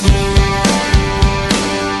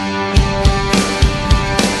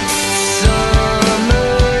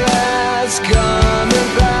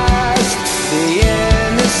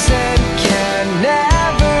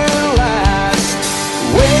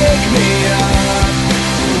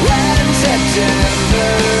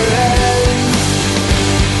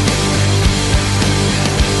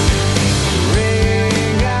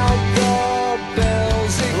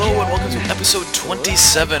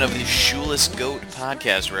7 of the Shoeless Goat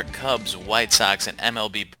Podcast. We're a Cubs, White Sox, and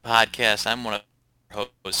MLB podcast. I'm one of our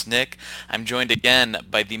hosts, Nick. I'm joined again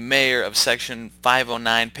by the mayor of Section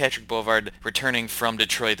 509, Patrick Bovard, returning from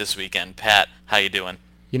Detroit this weekend. Pat, how you doing?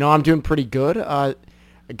 You know, I'm doing pretty good. I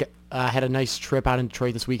had a nice trip out in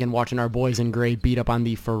Detroit this weekend watching our boys in gray beat up on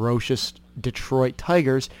the ferocious Detroit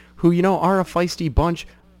Tigers, who, you know, are a feisty bunch.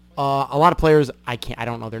 A lot of players, I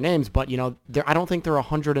don't know their names, but, you know, I don't think their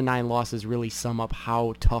 109 losses really sum up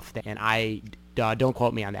how tough they are. And I don't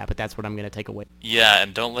quote me on that, but that's what I'm going to take away. Yeah,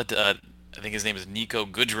 and don't let, I think his name is Nico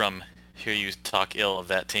Goodrum, hear you talk ill of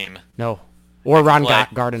that team. No. Or Ron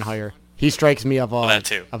Gardenhire. He strikes me of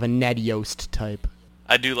a Ned Yost type.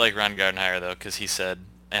 I do like Ron Gardenhire, though, because he said,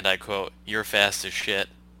 and I quote, "You're fast as shit,"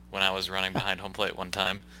 when I was running behind home plate one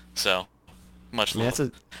time. So, much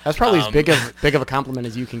love. That's probably as big of a compliment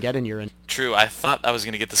as you can get in your... True. I thought I was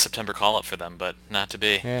going to get the September call-up for them, but not to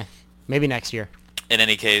be. Maybe next year. In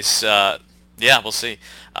any case, yeah, we'll see.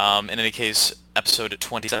 In any case, episode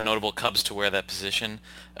 27, notable Cubs to wear that position,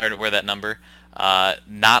 or to wear that number.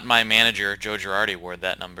 Not my manager, Joe Girardi, wore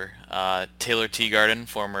that number. Taylor Teagarden,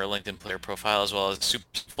 former LinkedIn player profile, as well as Super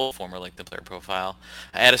Full, former LinkedIn player profile.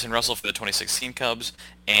 Addison Russell for the 2016 Cubs,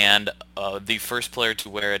 and the first player to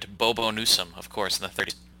wear it, Bobo Newsom, of course, in the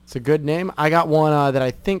 30s. It's a good name. I got one that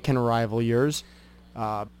I think can rival yours.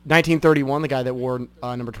 1931, the guy that wore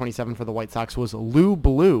number 27 for the White Sox was Lou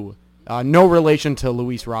Blue. No relation to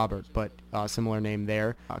Luis Robert, but similar name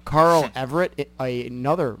there. Carl Everett,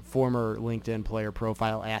 another former LinkedIn player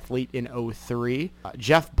profile athlete in 03.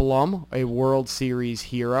 Jeff Blum, a World Series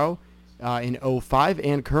hero in 05,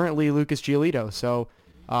 and currently Lucas Giolito. So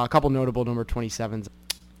a couple notable number 27s.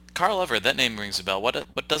 Carl Everett, that name rings a bell.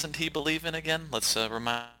 What doesn't he believe in again? Let's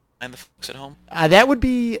remind the folks at home. That would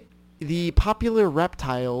be the popular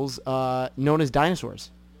reptiles known as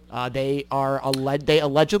dinosaurs. They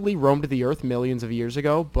allegedly roamed the earth millions of years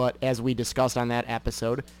ago, but as we discussed on that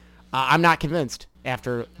episode, I'm not convinced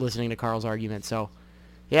after listening to Carl's argument. So,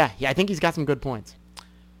 yeah, I think he's got some good points.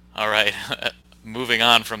 All right, moving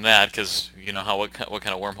on from that, because you know what kind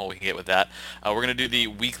of wormhole we can get with that. We're going to do the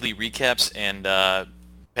weekly recaps, and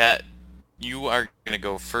Pat, you are going to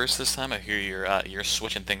go first this time. I hear you're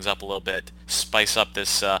switching things up a little bit, spice up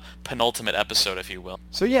this penultimate episode, if you will.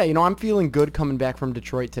 So yeah, you know, I'm feeling good coming back from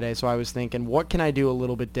Detroit today, so I was thinking, what can I do a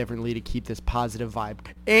little bit differently to keep this positive vibe?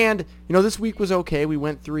 And, you know, this week was okay. We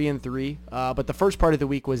went 3-3, but the first part of the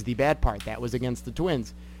week was the bad part. That was against the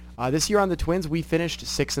Twins. This year on the Twins, we finished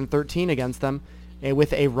 6-13 against them, and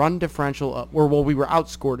with a run differential, we were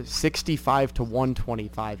outscored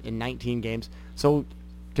 65-125 in 19 games. So,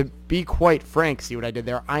 to be quite frank, see what I did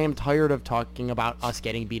there? I am tired of talking about us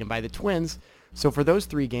getting beaten by the Twins. So for those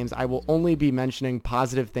 3 games, I will only be mentioning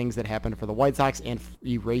positive things that happened for the White Sox and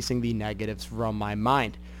erasing the negatives from my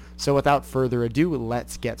mind. So without further ado,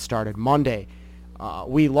 let's get started. Monday,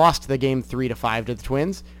 we lost the game 3-5 to the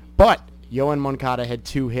Twins, but Yoan Moncada had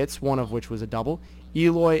 2 hits, one of which was a double.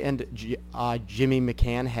 Eloy and Jimmy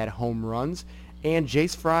McCann had home runs, and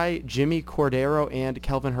Jace Fry, Jimmy Cordero, and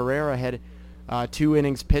Kelvin Herrera had 2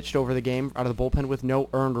 innings pitched over the game out of the bullpen with no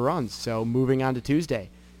earned runs. So moving on to Tuesday,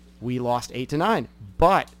 we lost 8-9,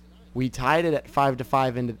 but we tied it at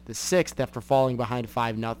 5-5 into the 6th after falling behind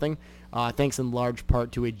 5-0. Thanks in large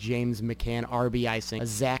part to a James McCann RBI single, a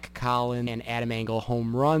Zach Collins and Adam Engel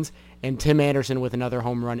home runs, and Tim Anderson with another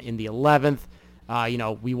home run in the 11th. You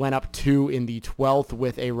know, we went up 2 in the 12th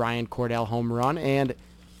with a Ryan Cordell home run, and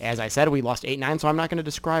as I said, we lost 8-9, so I'm not going to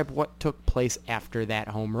describe what took place after that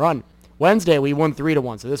home run. Wednesday, we won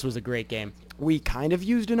 3-1, so this was a great game. We kind of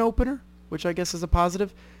used an opener, which I guess is a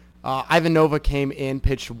positive. Ivan Nova came in,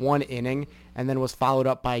 pitched 1 inning, and then was followed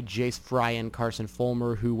up by Jace Fry and Carson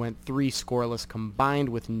Fulmer, who went 3 scoreless combined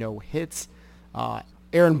with no hits.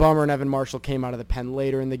 Aaron Bummer and Evan Marshall came out of the pen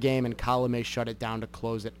later in the game, and Colomé shut it down to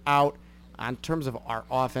close it out. In terms of our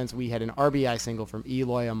offense, we had an RBI single from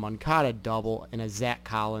Eloy, a Moncada double, and a Zach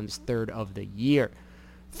Collins third of the year.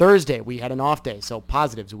 Thursday, we had an off day, so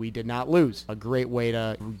positives. We did not lose. A great way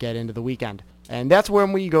to get into the weekend. And that's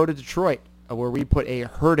when we go to Detroit, where we put a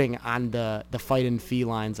hurting on the fighting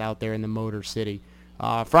felines out there in the Motor City.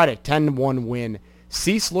 Friday, 10-1 win.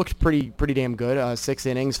 Cease looked pretty damn good. 6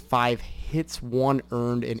 innings, 5 hits, 1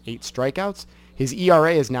 earned, and 8 strikeouts. His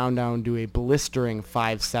ERA is now down to a blistering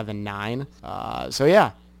 5.79. So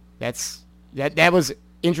yeah, that was,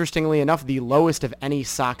 interestingly enough, the lowest of any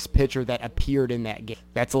Sox pitcher that appeared in that game.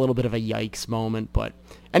 That's a little bit of a yikes moment, but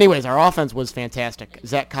anyways, our offense was fantastic.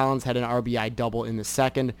 Zach Collins had an RBI double in the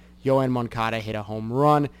 2nd. Yoan Moncada hit a home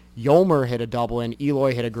run. Yolmer hit a double, and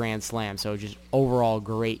Eloy hit a grand slam. So just overall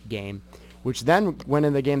great game. which then went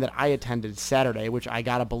in the game that I attended Saturday, which I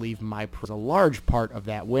got to believe was a large part of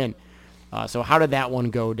that win. So how did that one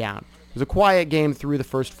go down? It was a quiet game through the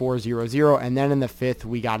first 4-0-0, and then in the fifth,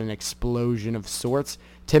 we got an explosion of sorts.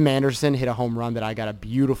 Tim Anderson hit a home run that I got a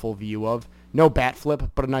beautiful view of. No bat flip,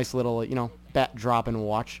 but a nice little, bat drop and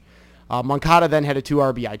watch. Moncada then had a 2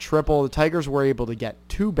 RBI triple. The Tigers were able to get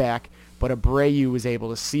 2 back, but Abreu was able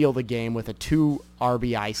to seal the game with a 2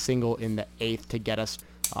 RBI single in the 8th to get us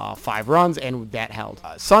 5 runs, and that held.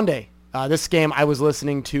 Sunday, this game I was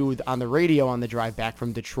listening to on the radio on the drive back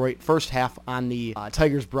from Detroit. First half on the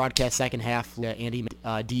Tigers broadcast, second half Andy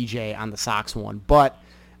DJ on the Sox one. But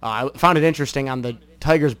I found it interesting on the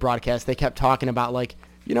Tigers broadcast. They kept talking about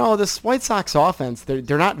this White Sox offense,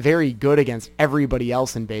 they're not very good against everybody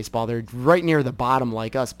else in baseball. They're right near the bottom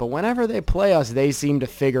like us, but whenever they play us, they seem to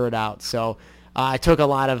figure it out. So I took a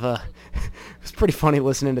lot of, it was pretty funny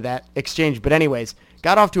listening to that exchange. But anyways,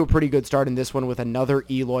 got off to a pretty good start in this one with another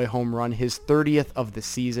Eloy home run, his 30th of the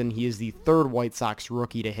season. He is the third White Sox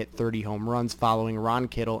rookie to hit 30 home runs following Ron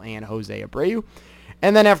Kittle and Jose Abreu.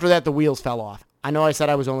 And then after that, the wheels fell off. I know I said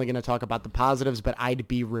I was only going to talk about the positives, but I'd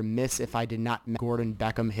be remiss if I did not mention Gordon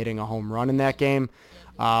Beckham hitting a home run in that game.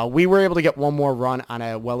 We were able to get one more run on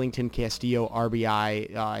a Wellington Castillo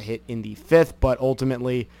RBI hit in the 5th, but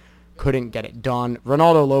ultimately couldn't get it done.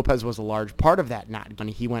 Ronaldo Lopez was a large part of that not done.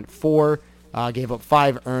 He went 4, gave up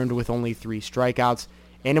 5 earned with only 3 strikeouts.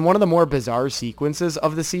 And in one of the more bizarre sequences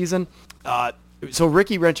of the season, so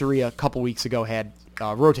Ricky Renteria a couple weeks ago had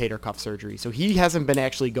rotator cuff surgery, so he hasn't been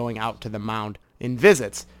actually going out to the mound in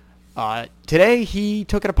visits. Today, he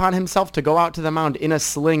took it upon himself to go out to the mound in a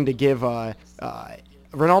sling to give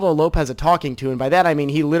Ronaldo Lopez a talking to, and by that I mean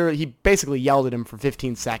he basically yelled at him for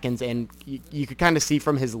 15 seconds, and you could kind of see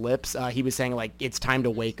from his lips he was saying it's time to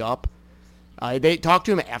wake up. They talked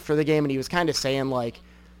to him after the game, and he was kind of saying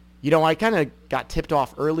I kind of got tipped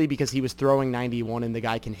off early because he was throwing 91 and the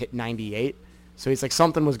guy can hit 98. So he's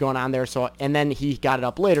something was going on there. And then he got it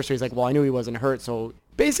up later. So he's well, I knew he wasn't hurt. So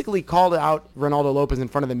basically called out Ronaldo Lopez in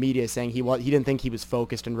front of the media saying he didn't think he was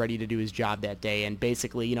focused and ready to do his job that day. And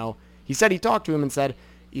basically, he said he talked to him and said,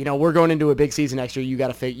 we're going into a big season next year. You got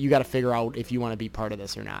to figure out if you want to be part of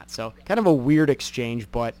this or not. So kind of a weird exchange,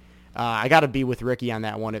 but I got to be with Ricky on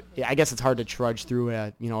that one. I guess it's hard to trudge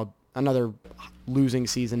through another losing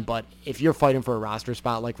season, but if you're fighting for a roster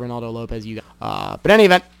spot like Ronaldo Lopez, you got. But in any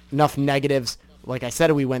event, enough negatives. Like I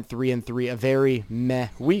said, we went 3-3, a very meh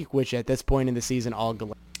week, which at this point in the season, all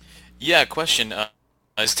good. Yeah, question.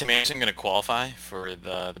 Is Tim Anderson going to qualify for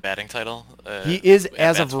the batting title? He is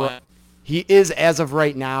as of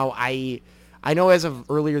right now. I know as of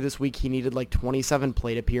earlier this week, he needed 27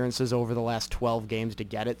 plate appearances over the last 12 games to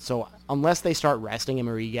get it. So unless they start resting him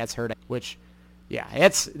or he gets hurt, which, yeah,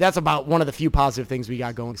 that's about one of the few positive things we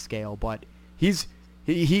got going scale. But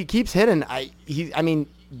he keeps hitting. I mean,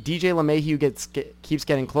 DJ LeMahieu keeps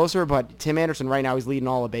getting closer, but Tim Anderson right now is leading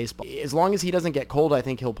all of baseball. As long as he doesn't get cold, I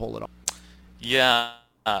think he'll pull it off. Yeah,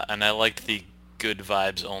 and I liked the good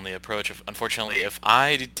vibes only approach. Unfortunately, if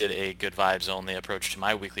I did a good vibes only approach to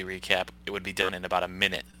my weekly recap, it would be done in about a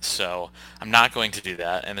minute. So I'm not going to do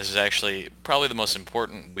that, and this is actually probably the most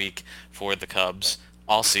important week for the Cubs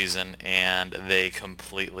all season, and they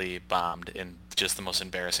completely bombed in just the most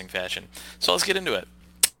embarrassing fashion. So let's get into it.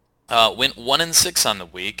 Went 1-6 on the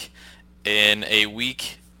week, in a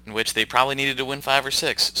week in which they probably needed to win 5 or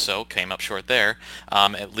 6, so came up short there,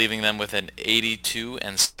 leaving them with an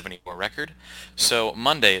 82-74 record. So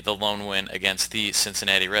Monday, the lone win against the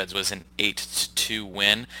Cincinnati Reds was an 8-2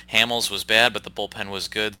 win. Hamels was bad, but the bullpen was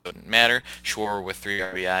good, so it didn't matter. Schwarber with 3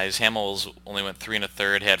 RBIs. Hamels only went 3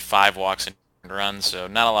 1/3, had 5 walks and runs, so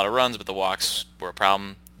not a lot of runs, but the walks were a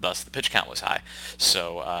problem. Thus, the pitch count was high.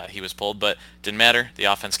 So he was pulled, but didn't matter. The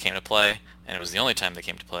offense came to play, and it was the only time they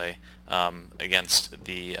came to play against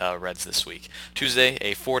the Reds this week. Tuesday,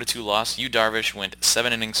 a 4-2 loss. Yu Darvish went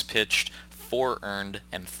 7 innings pitched, 4 earned,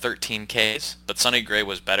 and 13 Ks. But Sonny Gray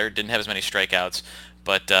was better. Didn't have as many strikeouts,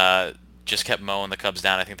 but just kept mowing the Cubs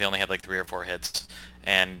down. I think they only had 3 or 4 hits,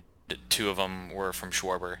 and 2 of them were from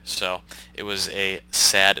Schwarber. So it was a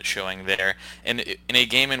sad showing there. And in a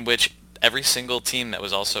game in which every single team that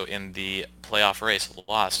was also in the playoff race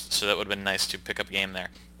lost, so that would have been nice to pick up a game there.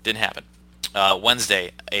 Didn't happen.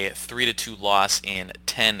 Wednesday, a 3-2 loss in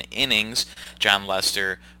 10 innings. John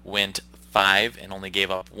Lester went 5 and only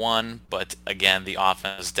gave up 1, but again, the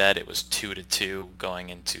offense was dead. It was 2-2 going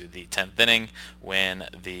into the 10th inning when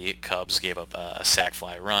the Cubs gave up a sac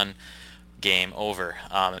fly run. Game over.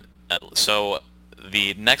 So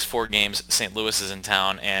the next 4 games, St. Louis is in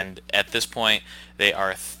town, and at this point, they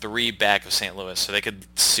are 3 back of St. Louis, so they could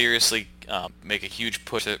seriously make a huge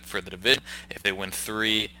push for the division if they win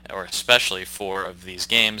 3 or especially 4 of these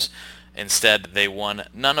games. Instead, they won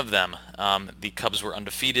none of them. The Cubs were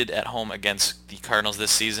undefeated at home against the Cardinals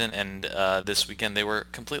this season, and this weekend they were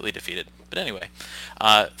completely defeated. But anyway,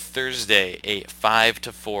 Thursday, a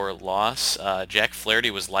 5-4 loss. Jack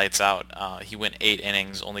Flaherty was lights out. He went 8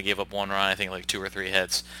 innings, only gave up 1 run, I think like 2 or 3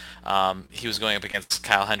 hits. He was going up against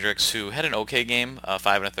Kyle Hendricks, who had an okay game,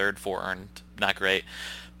 5 1/3, 4 earned, not great.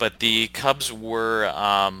 But the Cubs were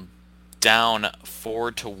down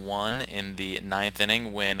 4-1 in the 9th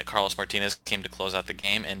inning when Carlos Martinez came to close out the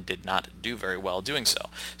game and did not do very well doing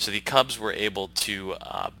so. So the Cubs were able to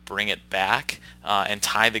bring it back and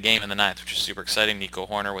tie the game in the 9th, which is super exciting. Nico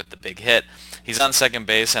Horner with the big hit. He's on second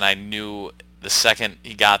base, and I knew the second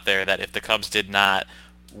he got there that if the Cubs did not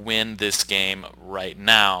win this game right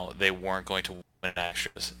now, they weren't going to win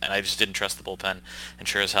extras. And I just didn't trust the bullpen. And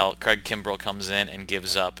sure as hell, Craig Kimbrell comes in and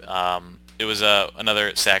gives up. It was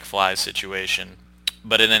another sac fly situation.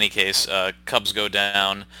 But in any case, Cubs go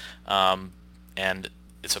down, and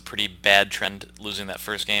it's a pretty bad trend losing that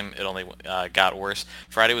first game. It only got worse.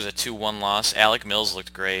 Friday was a 2-1 loss. Alec Mills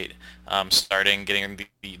looked great, getting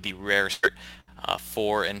the rare start.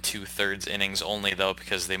 4 2/3 innings only, though,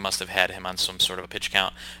 because they must have had him on some sort of a pitch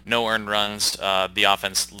count. No earned runs. The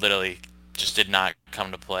offense literally just did not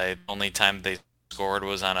come to play. The only time they scored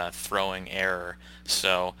was on a throwing error.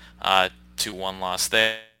 So 2-1 loss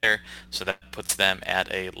there. So that puts them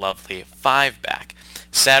at a lovely 5 back.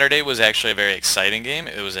 Saturday was actually a very exciting game.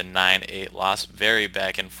 It was a 9-8 loss, very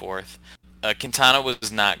back and forth. Quintana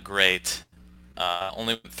was not great.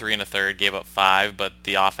 Only 3 1/3, gave up 5, but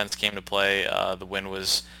the offense came to play. The wind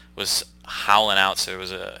was howling out, so there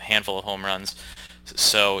was a handful of home runs.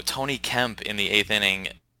 So Tony Kemp in the 8th inning,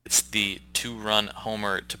 it's the 2-run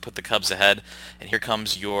homer to put the Cubs ahead, and here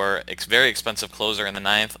comes your very expensive closer in the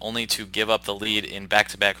 9th, only to give up the lead in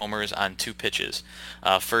back-to-back homers on 2 pitches.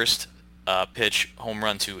 First pitch home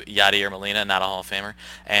run to Yadier Molina, not a Hall of Famer,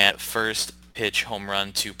 and first pitch home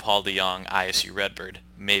run to Paul DeJong, ISU Redbird,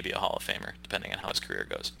 maybe a Hall of Famer, depending on how his career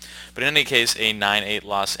goes. But in any case, a 9-8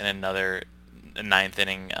 loss in another ninth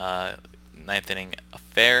inning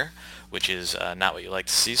affair, which is not what you like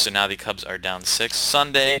to see. So now the Cubs are down 6.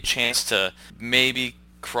 Sunday, chance to maybe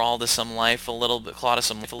claw to some life a little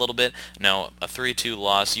bit. No, a 3-2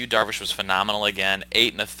 loss. Yu Darvish was phenomenal again.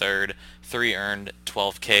 8 1/3, 3 earned,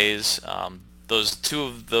 12 Ks. Those 2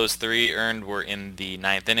 of those 3 earned were in the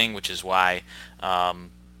 9th inning, which is why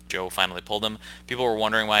Joe finally pulled him. People were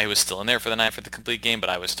wondering why he was still in there for the 9th for the complete game, but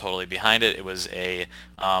I was totally behind it. It was a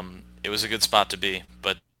good spot to be.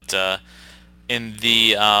 But in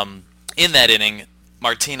that inning,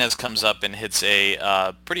 Martinez comes up and hits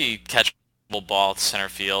a pretty catchable ball to center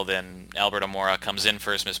field, and Alberto Mora comes in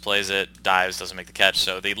first, misplays it, dives, doesn't make the catch.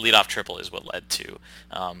 So the leadoff triple is what led to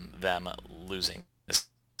them losing this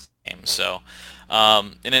game. So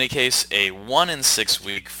in any case, a 1-6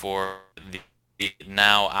 week for the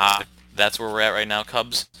now. That's where we're at right now,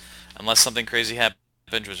 Cubs. Unless something crazy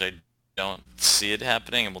happens, which I don't see it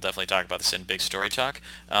happening, and we'll definitely talk about this in Big Story Talk,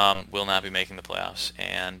 will not be making the playoffs.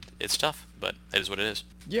 And it's tough, but it is what it is.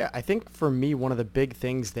 Yeah, I think for me, one of the big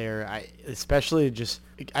things there,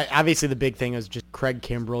 obviously the big thing is just Craig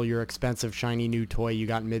Kimbrell, your expensive, shiny new toy you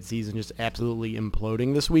got midseason, just absolutely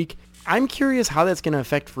imploding this week. I'm curious how that's going to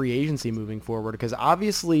affect free agency moving forward, because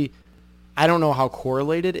obviously I don't know how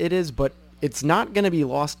correlated it is, but it's not going to be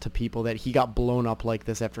lost to people that he got blown up like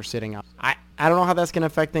this after sitting out. I don't know how that's going to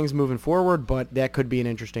affect things moving forward, but that could be an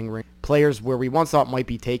interesting ring. Players where we once thought might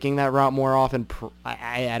be taking that route more often,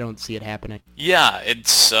 I don't see it happening. Yeah,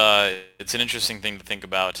 it's an interesting thing to think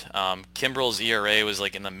about. Kimbrell's ERA was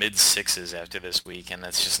like in the mid-6s after this week, and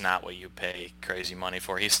that's just not what you pay crazy money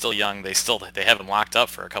for. He's still young. They have him locked up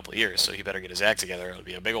for a couple of years, so he better get his act together. It would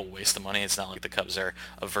be a big old waste of money. It's not like the Cubs are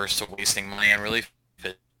averse to wasting money on relief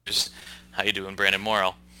pitchers. How you doing, Brandon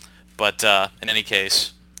Morrow? But in any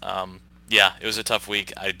case, yeah, it was a tough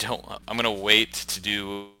week. I'm gonna wait to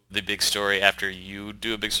do the big story after you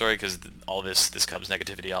do a big story, because all this Cubs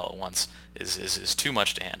negativity all at once is too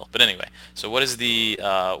much to handle. But anyway, so what is the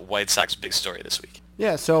White Sox big story this week?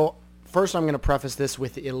 Yeah, so first I'm going to preface this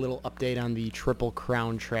with a little update on the Triple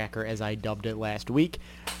Crown Tracker, as I dubbed it last week.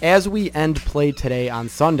 As we end play today on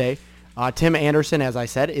Sunday, Tim Anderson, as I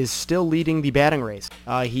said, is still leading the batting race.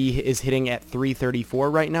 He is hitting at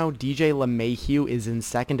 .334 right now. DJ LeMahieu is in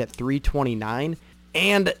second at .329.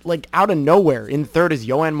 And, out of nowhere, in third is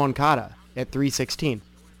Yohan Moncada at .316.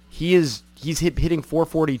 He's hitting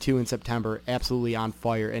 .442 in September, absolutely on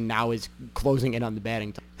fire, and now is closing in on the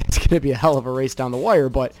batting time. It's going to be a hell of a race down the wire,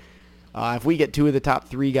 but if we get 2 of the top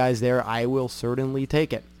 3 guys there, I will certainly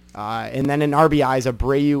take it. And then in RBIs,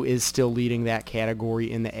 Abreu is still leading that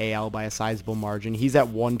category in the AL by a sizable margin. He's at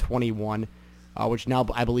 121, which now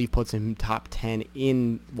I believe puts him top 10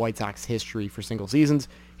 in White Sox history for single seasons.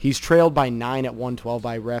 He's trailed by 9 at 112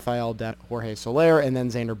 by Rafael Jorge Soler, and then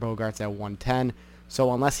Xander Bogaerts at 110.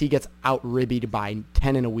 So unless he gets out-ribbied by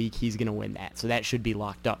 10 in a week, he's going to win that. So that should be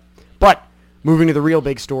locked up. But moving to the real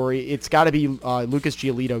big story, it's got to be Lucas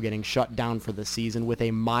Giolito getting shut down for the season with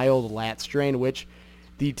a mild lat strain, which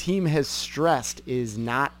the team has stressed is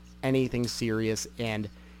not anything serious, and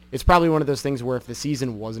it's probably one of those things where if the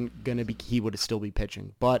season wasn't going to be, he would still be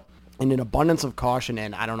pitching. But in an abundance of caution,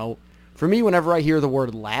 and I don't know, for me, whenever I hear the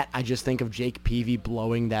word lat, I just think of Jake Peavy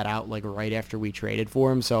blowing that out like right after we traded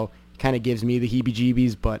for him, so it kind of gives me the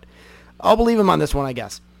heebie-jeebies, but I'll believe him on this one, I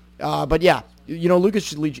guess. But yeah,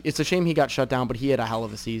 Lucas, it's a shame he got shut down, but he had a hell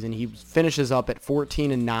of a season. He finishes up at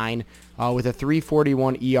 14-9 with a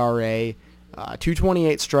 3.41 ERA,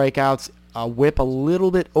 228 strikeouts, a whip a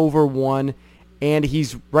little bit over 1, and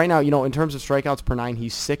he's right now, in terms of strikeouts per 9,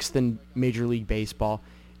 he's 6th in Major League Baseball,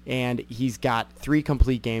 and he's got 3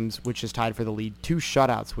 complete games, which is tied for the lead, 2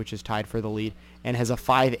 shutouts, which is tied for the lead, and has a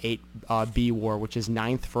 5.8 B WAR, which is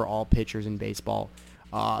 9th for all pitchers in baseball.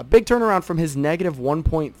 Big turnaround from his negative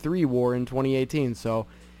 1.3 WAR in 2018. So,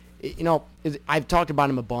 I've talked about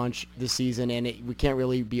him a bunch this season, and we can't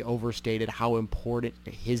really be overstated how important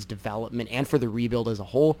his development and for the rebuild as a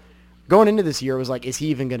whole. Going into this year, it was like, is he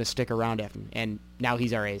even going to stick around after him? And now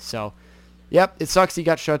he's our ace. So, yep, it sucks he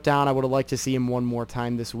got shut down. I would have liked to see him one more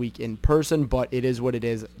time this week in person, but it is what it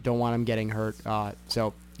is. Don't want him getting hurt.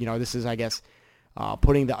 So, this is, I guess,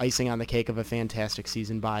 putting the icing on the cake of a fantastic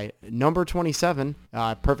season by number 27.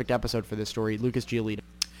 Perfect episode for this story, Lucas Giolito.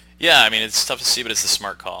 Yeah, I mean, it's tough to see, but it's the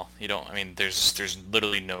smart call. There's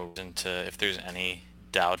literally no reason to, if there's any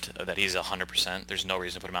doubt that he's 100%, there's no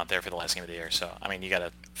reason to put him out there for the last game of the year. So, I mean, you got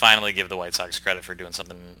to finally give the White Sox credit for doing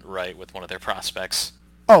something right with one of their prospects.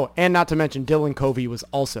 Oh, and not to mention, Dylan Covey was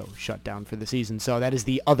also shut down for the season, so that is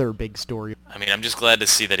the other big story. I mean, I'm just glad to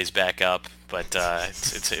see that he's back up, but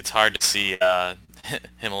it's hard to see him a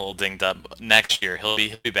little dinged up. Next year, he'll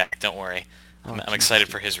be back. Don't worry. I'm excited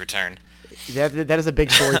for his return. That is a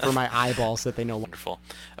big story for my eyeballs that they know. Wonderful.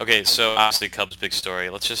 Okay, so obviously Cubs' big story.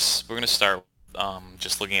 We're going to start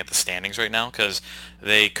just looking at the standings right now because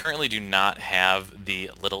they currently do not have the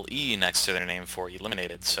little e next to their name for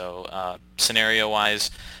eliminated. So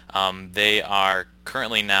scenario-wise, they are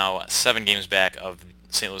currently now 7 games back of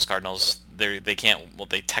St. Louis Cardinals. They can't. Well,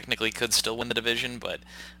 they technically could still win the division, but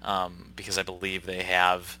because I believe they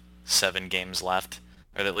have 7 games left,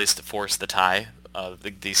 or at least to force the tie.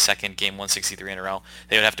 The second game 163 in a row.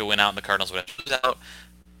 They would have to win out and the Cardinals would have to lose out.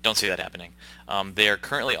 Don't see that happening. They are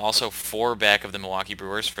currently also 4 back of the Milwaukee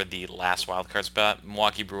Brewers for the last wild card spot.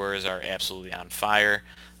 Milwaukee Brewers are absolutely on fire.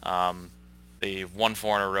 They've won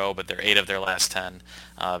 4 in a row, but they're 8 of their last 10.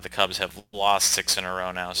 The Cubs have lost 6 in a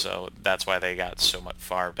row now, so that's why they got so much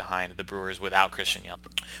far behind the Brewers without Christian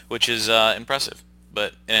Yelich, which is impressive.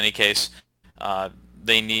 But in any case,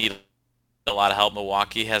 they need a lot of help.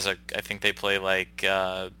 Milwaukee has I think they play like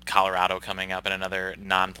Colorado coming up and another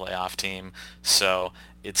non-playoff team, so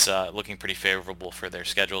it's looking pretty favorable for their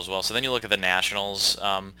schedule as well. So then you look at the Nationals,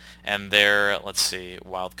 and they're, let's see,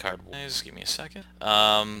 wild card wise, give me a second.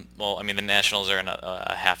 Well, I mean, the Nationals are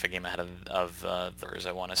a half a game ahead of the Brewers,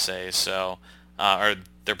 I want to say, so, or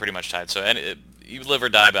they're pretty much tied. So you live or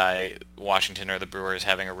die by Washington or the Brewers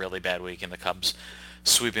having a really bad week and the Cubs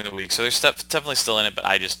sweeping the week. So they're definitely still in it, but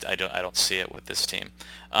I don't see it with this team.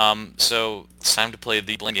 So it's time to play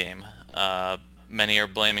the blame game. Many are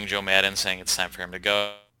blaming Joe Maddon, saying it's time for him to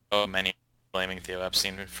go. Many are blaming Theo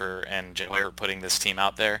Epstein and Jay Hoyer putting this team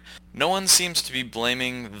out there. No one seems to be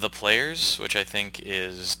blaming the players, which I think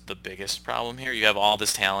is the biggest problem here. You have all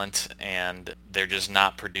this talent, and they're just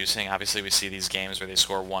not producing. Obviously, we see these games where they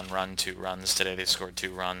score 1 run, 2 runs. Today they scored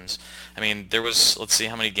 2 runs. I mean, there was, let's see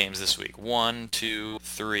how many games this week. 1, 2,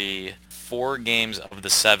 3, 4 games of the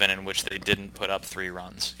 7 in which they didn't put up 3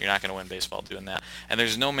 runs. You're not going to win baseball doing that. And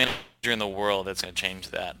there's no manager in the world that's going to change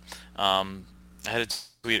that. I had a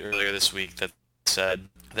tweet earlier this week that said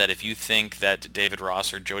that if you think that David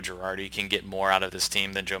Ross or Joe Girardi can get more out of this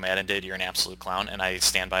team than Joe Maddon did, you're an absolute clown, and I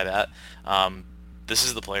stand by that. This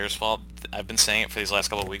is the players' fault. I've been saying it for these last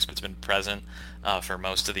couple of weeks, but it's been present for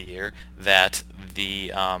most of the year, that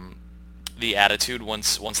the attitude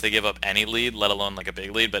once they give up any lead, let alone like a big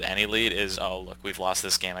lead, but any lead is, oh, look, we've lost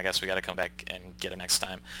this game. I guess we got to come back and get it next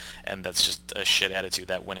time. And that's just a shit attitude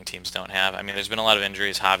that winning teams don't have. I mean, there's been a lot of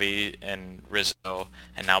injuries, Javi and Rizzo,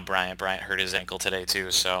 and now Bryant. Bryant hurt his ankle today too.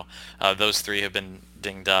 So those 3 have been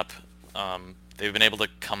dinged up. They've been able to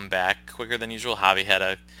come back quicker than usual. Javi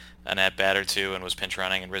had an at bat or two and was pinch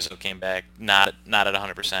running, and Rizzo came back not at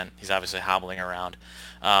 100%. He's obviously hobbling around,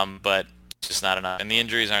 but just not enough. And the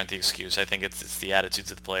injuries aren't the excuse. I think it's the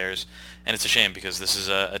attitudes of the players, and it's a shame because this is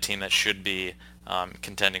a team that should be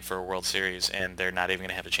contending for a World Series, and they're not even going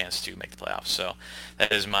to have a chance to make the playoffs. So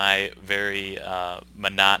that is my very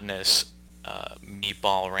monotonous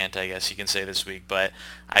meatball rant, I guess you can say, this week. But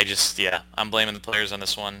I'm blaming the players on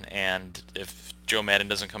this one, and if Joe Madden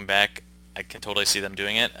doesn't come back, I can totally see them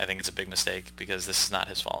doing it. I think it's a big mistake because this is not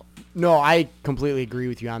his fault. No, I completely agree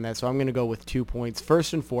with you on that. So I'm going to go with 2 points.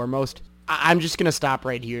 First and foremost, I'm just going to stop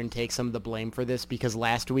right here and take some of the blame for this because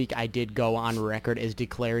last week I did go on record as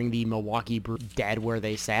declaring the Milwaukee Brewers dead where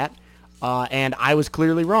they sat, and I was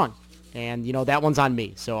clearly wrong. And, that one's on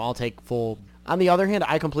me, so I'll take full. On the other hand,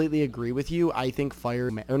 I completely agree with you. I think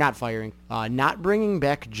not bringing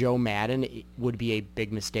back Joe Madden would be a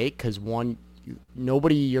big mistake because, one,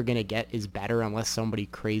 nobody you're going to get is better unless somebody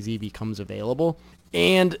crazy becomes available.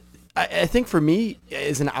 And I think for me,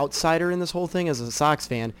 as an outsider in this whole thing, as a Sox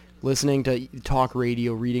fan, listening to talk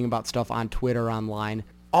radio, reading about stuff on Twitter, online,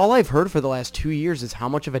 all I've heard for the last 2 years is how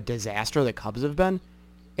much of a disaster the Cubs have been.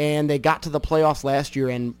 And they got to the playoffs last year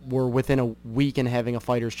and were within a week and having a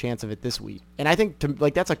fighter's chance of it this week. And I think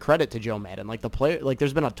that's a credit to Joe Madden.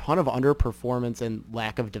 There's been a ton of underperformance and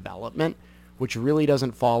lack of development, which really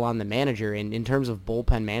doesn't fall on the manager. And in terms of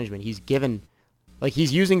bullpen management, he's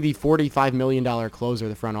using the $45 million closer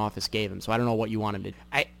the front office gave him. So I don't know what you want him to do.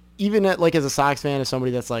 Even as a Sox fan, as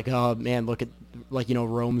somebody that's like, oh man, look at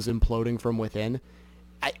Rome's imploding from within.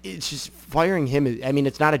 It's just firing him.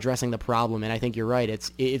 It's not addressing the problem, and I think you're right.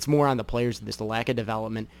 It's more on the players. This the lack of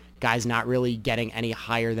development, guys not really getting any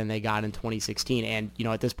higher than they got in 2016, and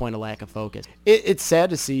at this point a lack of focus. It's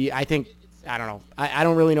sad to see. I don't know. I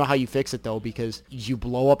don't really know how you fix it though, because you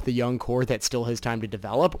blow up the young core that still has time to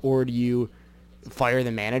develop, or do you fire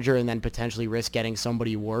the manager and then potentially risk getting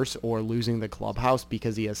somebody worse or losing the clubhouse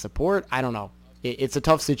because he has support? I don't know. It's a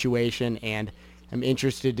tough situation, and I'm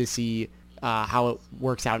interested to see how it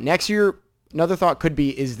works out next year. Another thought could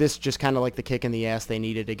be, is this just kind of like the kick in the ass they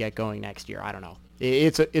needed to get going next year? I don't know.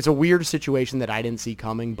 It's a weird situation that I didn't see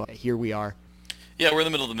coming, but here we are. Yeah, we're in the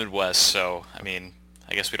middle of the Midwest, so, I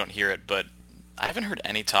guess we don't hear it, but I haven't heard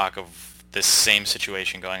any talk of this same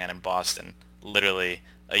situation going on in Boston literally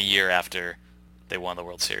a year after they won the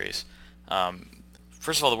World Series.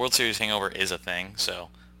 First of all, the World Series hangover is a thing, so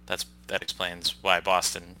that explains why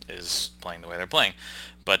Boston is playing the way they're playing.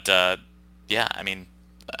 But I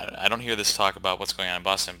don't hear this talk about what's going on in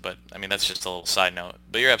Boston, but that's just a little side note.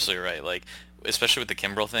 But you're absolutely right. Like, especially with the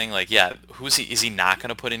Kimbrel thing, is he not going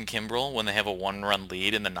to put in Kimbrel when they have a 1-run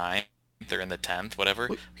lead in the 9th or in the 10th, whatever?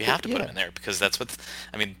 You have to put him in there because that's what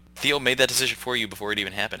Theo made that decision for you before it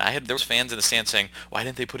even happened. There was fans in the stands saying, why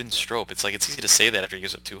didn't they put in Strop? It's easy to say that after he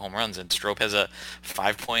gives up 2 home runs, and Strop has a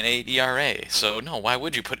 5.8 ERA. So no, why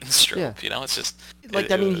would you put in Strop? Yeah. It's just it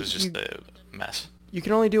was just a mess. You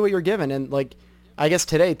can only do what you're given, and I guess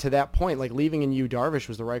today, to that point, leaving in Darvish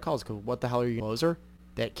was the right call. Because what the hell are you, a closer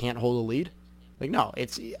that can't hold a lead? No,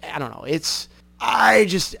 I don't know. I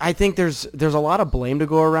think there's a lot of blame to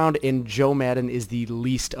go around, and Joe Madden is the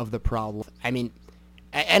least of the problem. And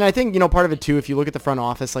I think, part of it too, if you look at the front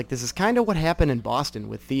office, this is kind of what happened in Boston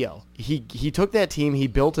with Theo. He took that team, he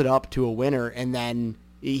built it up to a winner, and then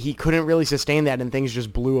he couldn't really sustain that, and things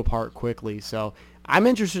just blew apart quickly. So I'm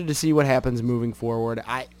interested to see what happens moving forward.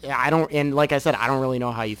 I don't, and like I said, I don't really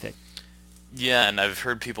know how you fix. Yeah, and I've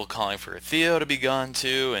heard people calling for Theo to be gone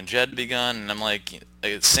too, and Jed to be gone, and I'm like,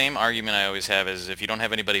 same argument I always have is if you don't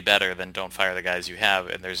have anybody better, then don't fire the guys you have,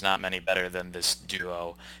 and there's not many better than this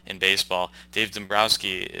duo in baseball. Dave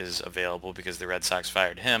Dombrowski is available because the Red Sox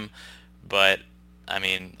fired him, but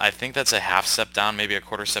I think that's a half step down, maybe a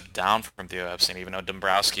quarter step down from Theo Epstein, even though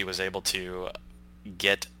Dombrowski was able to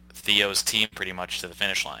get Theo's team pretty much to the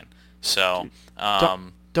finish line. So,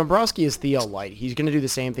 Dombrowski is Theo light. He's going to do the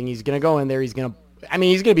same thing. He's going to go in there. He's going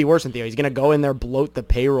to be worse than Theo. He's going to go in there, bloat the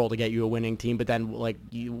payroll to get you a winning team, but then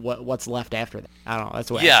what's left after that? I don't know. That's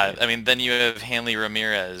what. Yeah, then you have Hanley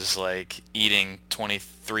Ramirez eating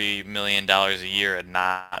 $23 million a year and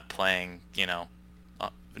not playing,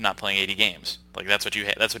 not playing 80 games. That's what you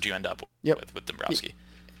end up with Dombrowski.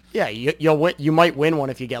 Yeah, you'll win. You might win one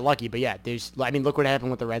if you get lucky, but yeah, look what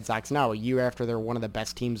happened with the Red Sox now. A year after they're one of the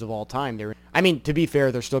best teams of all time, to be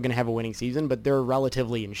fair, they're still going to have a winning season, but they're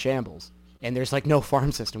relatively in shambles. And there's no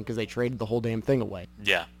farm system because they traded the whole damn thing away.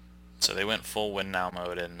 Yeah, so they went full win now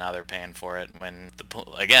mode, and now they're paying for it. When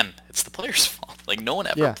again, it's the players' fault. No one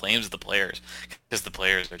ever blames the players because the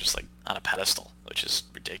players are just on a pedestal, which is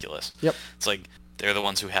ridiculous. Yep, it's they're the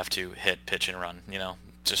ones who have to hit, pitch, and run.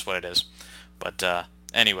 Just what it is. But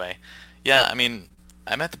Anyway, yeah, I mean,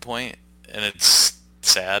 I'm at the point, and it's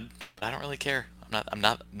sad, but I don't really care. I'm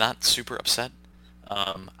not super upset.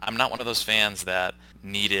 I'm not one of those fans that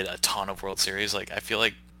needed a ton of World Series. Like, I feel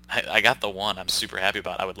like I got the one I'm super happy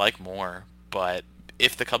about. I would like more, but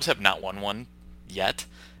if the Cubs have not won one yet,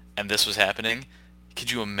 and this was happening,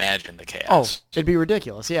 could you imagine the Oh, chaos? it'd be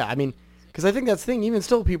ridiculous. Yeah, I mean, because I think that's the thing. Even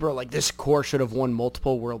still, people are like, this core should have won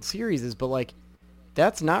multiple World Series, but like,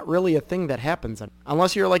 that's not really a thing that happens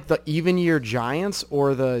unless you're like the even year Giants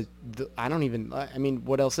or the I don't even. I mean,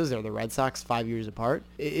 what else is there? The Red Sox 5 years apart.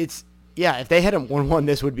 It's yeah. If they hadn't won one,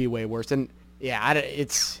 this would be way worse. And yeah,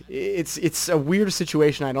 it's a weird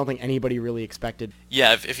situation. I don't think anybody really expected.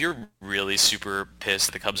 Yeah, if you're really super pissed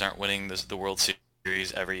that the Cubs aren't winning the World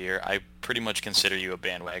Series every year, I pretty much consider you a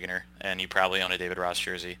bandwagoner, and you probably own a David Ross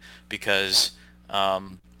jersey because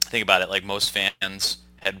think about it. Like most fans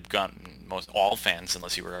had gone, most all fans,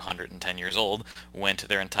 unless you were 110 years old, went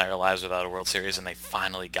their entire lives without a World Series, and they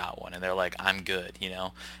finally got one, and they're like, I'm good, you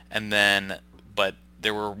know. And then, but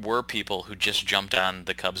there were people who just jumped on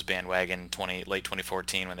the Cubs bandwagon late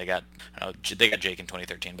 2014 when they got Jake in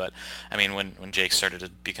 2013, but I mean when Jake started to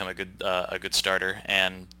become a good starter,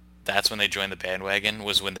 and that's when they joined the bandwagon,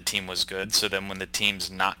 was when the team was good. So then when the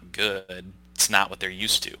team's not good, it's not what they're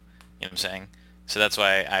used to. You know what I'm saying? So that's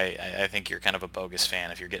why I think you're kind of a bogus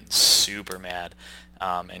fan if you're getting super mad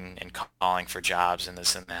and calling for jobs and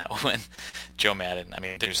this and that when Joe Madden. I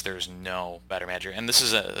mean, there's no better manager. And this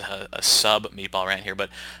is a sub meatball rant here, but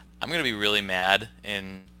I'm gonna be really mad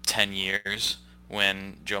in 10 years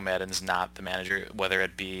when Joe Madden's not the manager, whether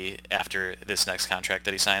it be after this next contract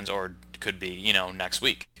that he signs or could be, next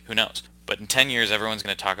week. Who knows? But in 10 years, everyone's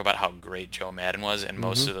going to talk about how great Joe Madden was, and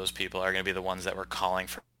most Hmm. of those people are going to be the ones that were calling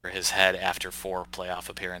for his head after 4 playoff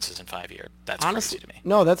appearances in 5 years. That's crazy Honestly, to me.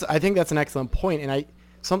 no, I think that's an excellent point, and I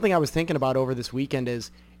something I was thinking about over this weekend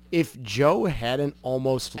is if Joe hadn't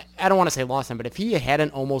almost, I don't want to say lost him, but if he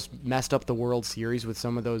hadn't almost messed up the World Series with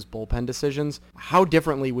some of those bullpen decisions, how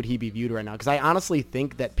differently would he be viewed right now? Because I honestly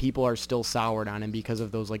think that people are still soured on him because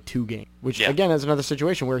of those like 2 games, which Yeah. again is another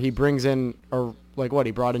situation where he brings in, or like what,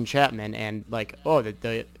 he brought in Chapman and like, oh,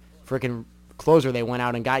 the freaking closer they went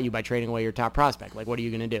out and got you by trading away your top prospect. Like, what are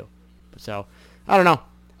you going to do? So, I don't know.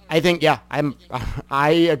 I think yeah, I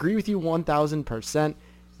agree with you 1,000%.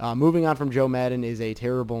 Moving on from Joe Madden is a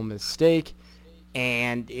terrible mistake,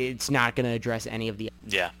 and it's not going to address any of the.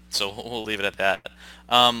 Yeah. So we'll leave it at that.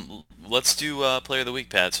 Let's do Player of the Week,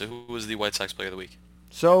 Pat. So who was the White Sox Player of the Week?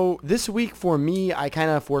 So this week for me, I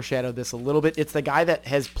kind of foreshadowed this a little bit. It's the guy that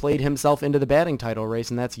has played himself into the batting title race,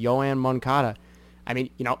 and that's Yoan Moncada. I mean,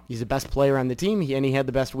 he's the best player on the team, and he had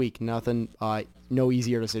the best week. Nothing, no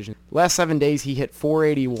easier decision. Last 7 days, he hit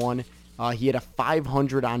 481. He had a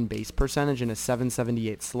 500 on base percentage and a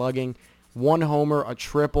 778 slugging, 1 homer, a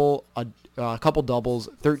triple, a couple doubles,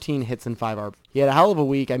 13 hits and 5 RBI. He had a hell of a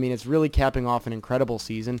week. I mean, it's really capping off an incredible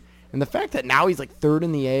season. And the fact that now he's like third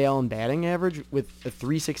in the AL in batting average with a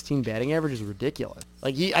 316 batting average is ridiculous.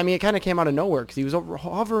 Like it kind of came out of nowhere because he was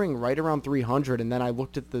hovering right around 300, and then I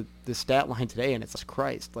looked at the stat line today, and it's like,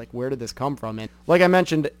 Christ, like where did this come from? And like I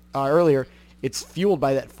mentioned earlier, it's fueled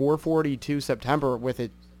by that 442 September with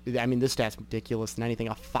it. I mean, this stat's ridiculous than anything.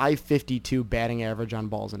 A 552 batting average on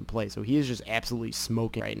balls in play. So he is just absolutely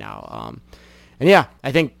smoking right now. And yeah,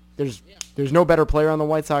 I think there's no better player on the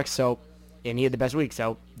White Sox. So, and he had the best week.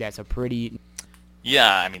 So that's a pretty.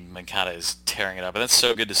 Yeah, I mean, Mancada is tearing it up, and that's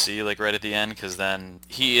so good to see. Like right at the end, because then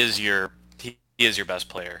he is your best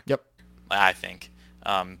player, Yep. I think.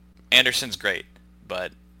 Anderson's great,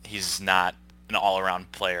 but he's not an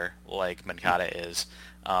all-around player like Mancada is.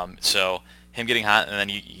 So him getting hot, and then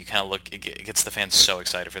you kind of look, it gets the fans so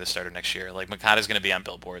excited for the start of next year. Like Mancada's going to be on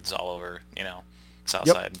billboards all over, South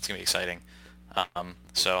Yep. Side. It's going to be exciting.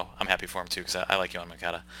 So I'm happy for him too because I like Yohan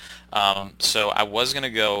Mancada. So I was going to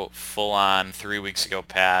go full on 3 weeks ago,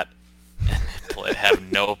 Pat, and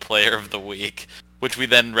have no player of the week, which we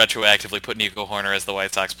then retroactively put Nico Horner as the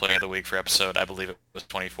White Sox player of the week for episode, I believe it was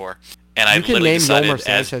 24. And I You can literally name Yolmer decided as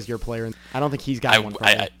Sanchez your player. I don't think he's got one from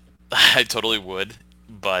you. I totally would,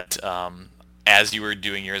 but as you were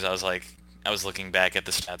doing yours, I was looking back at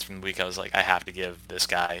the stats from the week. I was like, I have to give this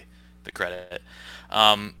guy the credit.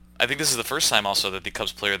 I think this is the first time also that the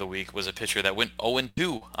Cubs Player of the Week was a pitcher that went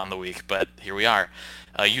 0-2 on the week, but here we are.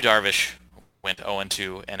 Yu Darvish went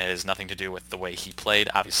 0-2, and it has nothing to do with the way he played,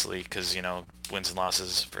 obviously, because, wins and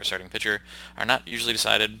losses for a starting pitcher are not usually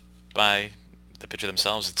decided by the pitcher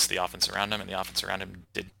themselves. It's the offense around him, and the offense around him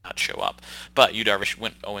did not show up. But Yu Darvish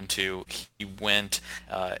went 0-2. He went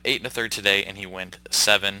 8 1/3 today, and he went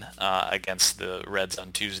 7 against the Reds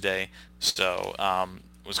on Tuesday. So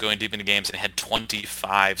was going deep into games and had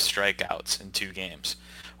 25 strikeouts in 2 games,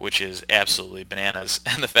 which is absolutely bananas.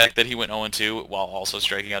 And the fact that he went 0-2 while also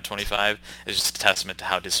striking out 25 is just a testament to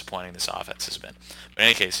how disappointing this offense has been. But in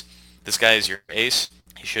any case, this guy is your ace.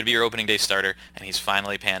 He should be your opening day starter, and he's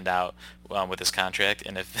finally panned out with his contract.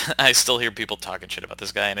 And if I still hear people talking shit about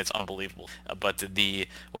this guy, and it's unbelievable. But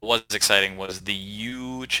what was exciting was the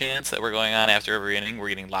U chants that were going on after every inning were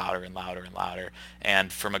getting louder and louder and louder.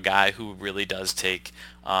 And from a guy who really does take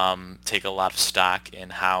a lot of stock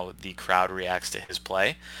in how the crowd reacts to his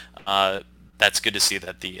play, that's good to see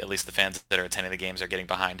that at least the fans that are attending the games are getting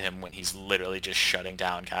behind him when he's literally just shutting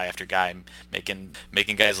down guy after guy,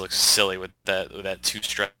 making guys look silly with that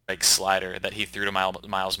 2-strike slider that he threw to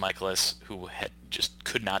Miles Michaelis, who just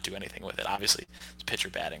could not do anything with it. Obviously, it's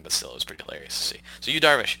pitcher batting, but still, it was pretty hilarious to see. So Yu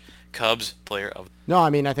Darvish, Cubs player of. No,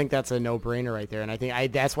 I mean, I think that's a no-brainer right there, and I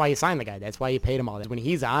think that's why you signed the guy. That's why you paid him all that. When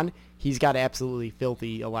he's on, he's got absolutely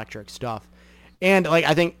filthy electric stuff. And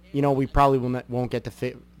I think we probably won't get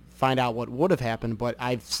to find out what would have happened, but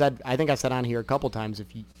I think I've said on here a couple times,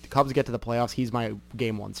 if the Cubs get to the playoffs, he's my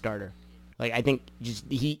game 1 starter. I think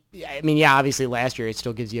obviously last year it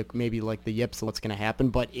still gives you maybe the yips of what's going to happen,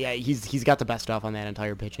 but yeah, he's got the best stuff on that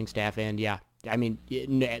entire pitching staff, and yeah, I mean,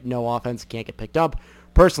 no offense can't get picked up.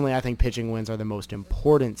 Personally, I think pitching wins are the most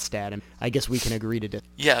important stat, and I guess we can agree to this.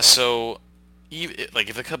 Yeah, so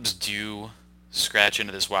if the Cubs do scratch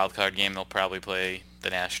into this wild card game, they'll probably play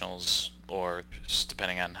the Nationals, or just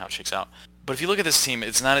depending on how it shakes out. But if you look at this team,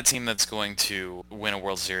 it's not a team that's going to win a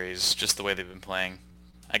World Series just the way they've been playing.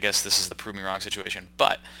 I guess this is the prove me wrong situation.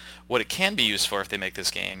 But what it can be used for if they make this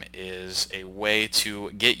game is a way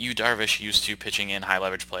to get Yu Darvish used to pitching in high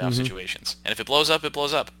leverage playoff situations. And if it blows up, it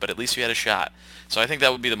blows up. But at least you had a shot. So I think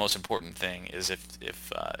that would be the most important thing, is if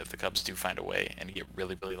the Cubs do find a way and get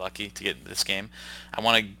really, really lucky to get into this game. I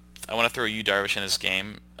want to throw Yu Darvish in this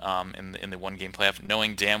game in the 1-game playoff,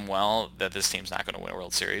 knowing damn well that this team's not going to win a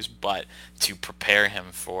World Series, but to prepare him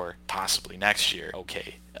for possibly next year,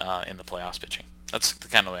 in the playoffs pitching. That's the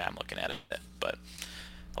kind of way I'm looking at it. But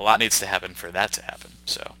a lot needs to happen for that to happen,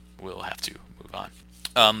 so we'll have to move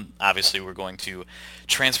on. Obviously, we're going to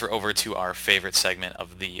transfer over to our favorite segment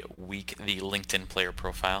of the week, the LinkedIn Player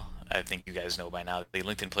Profile. I think you guys know by now, the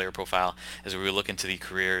LinkedIn Player Profile is where we look into the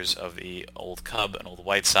careers of the old Cub and old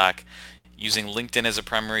White Sox. Using LinkedIn as a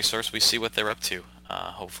primary source, we see what they're up to.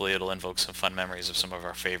 Hopefully it'll invoke some fun memories of some of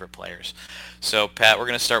our favorite players. So, Pat, we're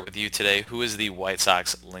going to start with you today. Who is the White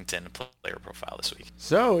Sox LinkedIn Player Profile this week?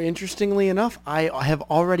 So, interestingly enough, I have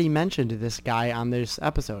already mentioned this guy on this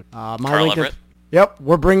episode. Carl Everett? Yep,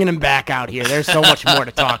 we're bringing him back out here. There's so much more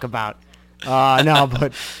to talk about. No,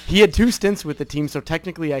 but he had 2 stints with the team, so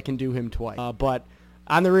technically I can do him twice. But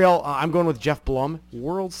on the real, I'm going with Jeff Blum,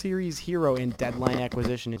 World Series hero in deadline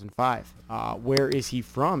acquisition in 2005. Where is he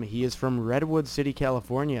from? He is from Redwood City,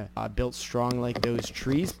 California. Built strong like those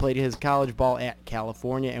trees, played his college ball at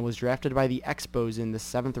California, and was drafted by the Expos in the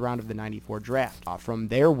 7th round of the '94 draft. From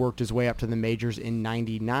there, worked his way up to the majors in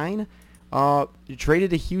 '99.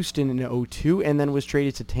 Traded to Houston in 2002, and then was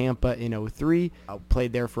traded to Tampa in 2003.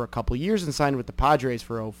 Played there for a couple years and signed with the Padres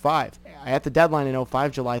for 2005. At the deadline in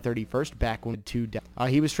 2005, July 31st, back when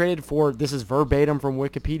he was traded for, this is verbatim from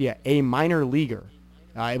Wikipedia, a minor leaguer.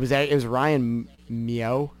 It was Ryan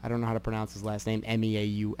Meaux. I don't know how to pronounce his last name.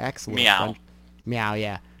 Meaux. Meow. Meow,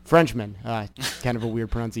 yeah. Frenchman. Kind of a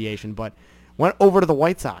weird pronunciation, but went over to the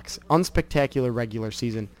White Sox. Unspectacular regular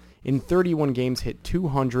season. In 31 games, hit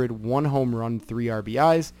 200, 1 home run, 3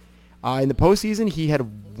 RBIs. In the postseason, he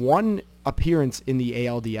had 1 appearance in the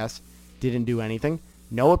ALDS. Didn't do anything.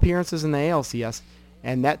 No appearances in the ALCS.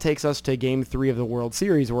 And that takes us to Game 3 of the World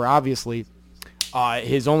Series, where obviously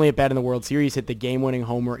his only at-bat in the World Series hit the game-winning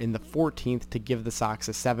homer in the 14th to give the Sox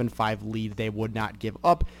a 7-5 lead they would not give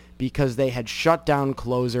up because they had shut down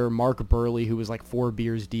closer Mark Burley, who was like 4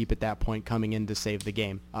 beers deep at that point, coming in to save the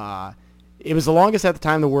game. It was the longest at the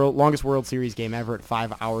time, longest World Series game ever at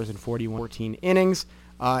 5 hours and 14 innings,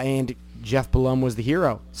 and Jeff Blum was the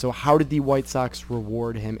hero. So how did the White Sox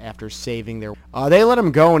reward him after saving their... They let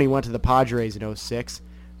him go when he went to the Padres in 2006,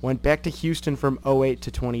 went back to Houston from 2008 to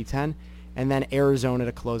 2010, and then Arizona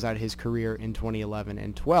to close out his career in 2011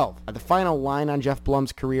 and 12. The final line on Jeff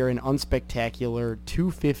Blum's career, an unspectacular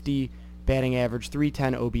 250 batting average,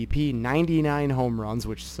 310 OBP, 99 home runs,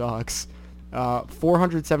 which sucks,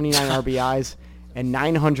 479 RBIs, and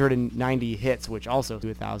 990 hits, which also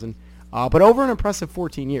 2,000. But over an impressive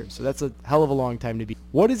 14 years, so that's a hell of a long time to be.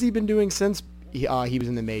 What has he been doing since he was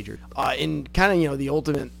in the major? In kind of, the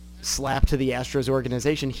ultimate slap to the Astros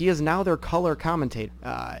organization, he is now their color commentator.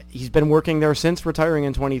 He's been working there since retiring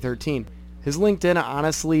in 2013. His LinkedIn,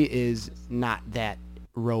 honestly, is not that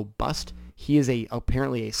robust. He is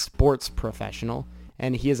apparently a sports professional,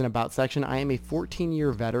 and he has an about section. I am a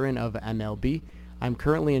 14-year veteran of MLB. I'm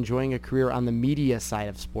currently enjoying a career on the media side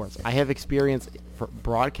of sports. I have experience for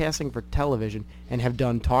broadcasting for television and have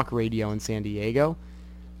done talk radio in San Diego.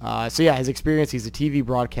 His experience, he's a TV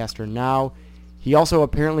broadcaster now. He also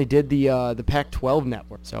apparently did the Pac-12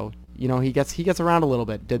 network. So, he gets around a little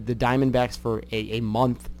bit. Did the Diamondbacks for a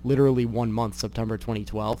month, literally 1 month, September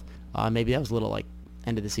 2012. Maybe that was a little like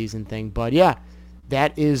end of the season thing. But yeah,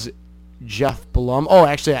 that is Jeff Blum. Oh,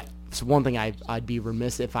 actually, so one thing I'd be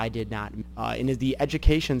remiss if I did not. In the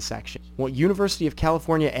education section, University of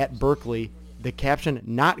California at Berkeley, the caption,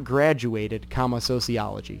 not graduated,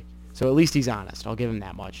 sociology. So at least he's honest. I'll give him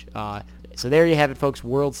that much. So there you have it, folks.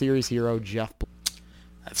 World Series hero Jeff Blum.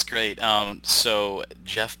 That's great. So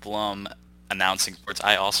Jeff Blum announcing sports.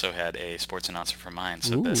 I also had a sports announcer for mine.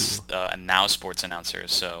 So this a now sports announcer.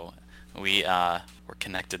 So we were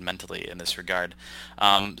connected mentally in this regard.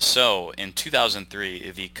 So in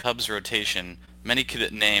 2003, the Cubs rotation, many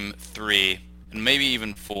could name 3 and maybe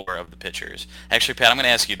even 4 of the pitchers. Actually, Pat, I'm going to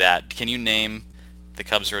ask you that. Can you name the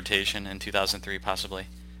Cubs rotation in 2003 possibly?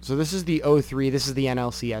 So this is the 03. This is the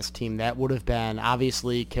NLCS team. That would have been,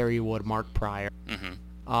 obviously, Kerry Wood, Mark Pryor.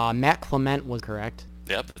 Mm-hmm. Matt Clement was correct.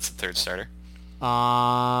 Yep, that's the 3rd starter.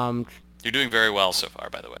 Um, You're doing very well so far,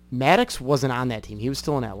 by the way. Maddox wasn't on that team. He was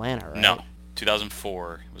still in Atlanta, right? No,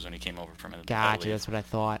 2004 was when he came over from it. Gotcha, that's what I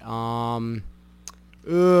thought.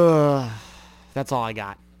 That's all I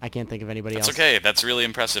got. I can't think of anybody else. That's okay. That's really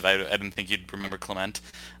impressive. I didn't think you'd remember Clement.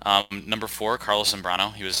 Number 4, Carlos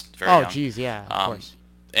Zambrano. He was very young. Oh, geez, yeah, of course.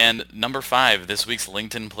 And number 5, this week's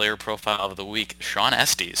LinkedIn Player Profile of the Week, Sean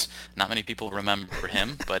Estes. Not many people remember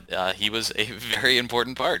him, but he was a very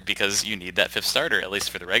important part because you need that 5th starter, at least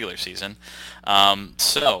for the regular season.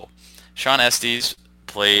 So, Sean Estes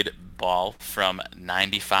played ball from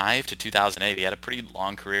 95 to 2008. He had a pretty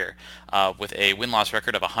long career with a win-loss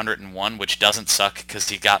record of 101, which doesn't suck because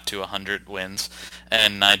he got to 100 wins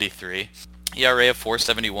in 93. ERA of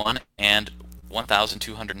 4.71 and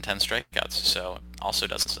 1,210 strikeouts, so also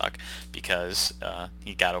doesn't suck because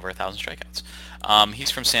he got over 1,000 strikeouts. He's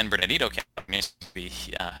from San Bernardino, California.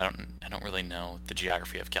 I don't really know the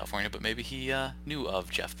geography of California, but maybe he knew of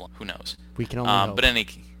Jeff Blum. Who knows? We can only hope.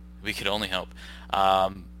 We could only hope.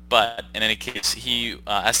 But in any case,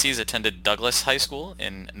 Estes attended Douglas High School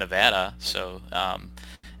in Nevada. So,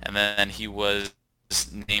 and then he was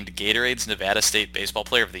named Gatorade's Nevada State Baseball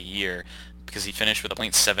Player of the Year because he finished with a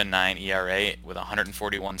 .79 ERA with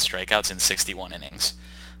 141 strikeouts in 61 innings.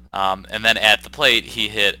 And then at the plate, he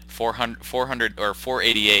hit 400 or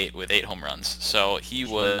 488 with 8 home runs. So he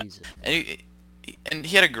was, and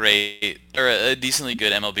he had a decently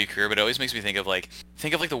good MLB career. But it always makes me think of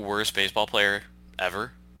the worst baseball player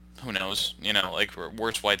ever. Who knows? Like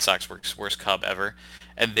worst White Sox, worst Cub ever,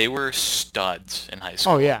 and they were studs in high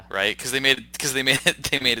school. Oh yeah, right? Because they made it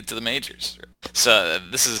to the majors. So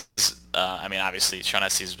this is, obviously Sean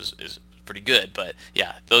Estes is pretty good, but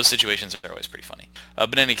yeah, those situations are always pretty funny.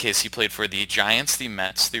 But in any case, he played for the Giants, the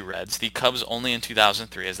Mets, the Reds, the Cubs only in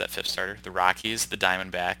 2003 as that 5th starter, the Rockies, the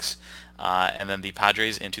Diamondbacks, and then the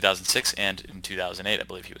Padres in 2006 and in 2008. I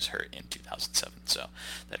believe he was hurt in 2007, so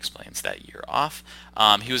that explains that year off.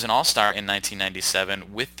 He was an All-Star in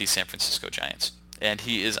 1997 with the San Francisco Giants, and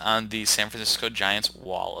he is on the San Francisco Giants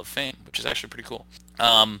Wall of Fame, which is actually pretty cool.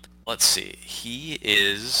 Let's see. He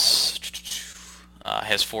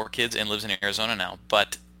has 4 kids and lives in Arizona now,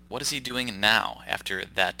 but what is he doing now after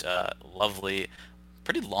that lovely,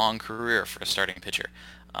 pretty long career for a starting pitcher?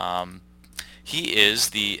 He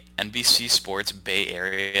is the NBC Sports Bay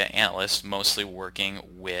Area analyst, mostly working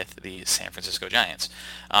with the San Francisco Giants.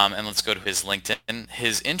 And let's go to his LinkedIn.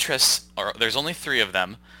 His interests there's only 3 of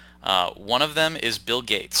them. One of them is Bill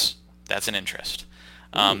Gates. That's an interest.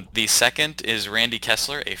 The second is Randy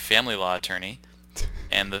Kessler, a family law attorney.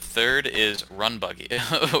 And the third is Run Buggy,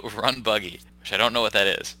 which I don't know what that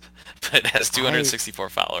is, but it has 264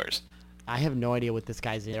 followers. I have no idea what this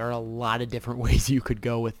guy's. There are a lot of different ways you could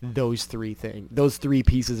go with those 3 things, those 3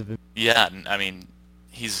 pieces of. Yeah, I mean,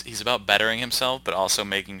 he's about bettering himself, but also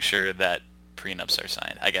making sure that prenups are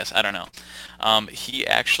signed. I guess I don't know. He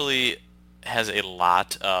actually has a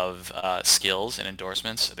lot of skills and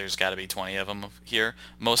endorsements. There's got to be 20 of them here.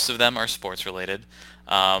 Most of them are sports related.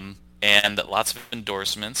 And lots of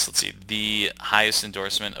endorsements. Let's see. The highest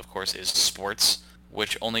endorsement, of course, is sports,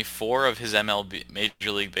 which only 4 of his MLB,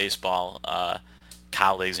 Major League Baseball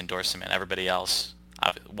colleagues endorsed him, and everybody else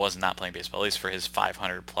was not playing baseball, at least for his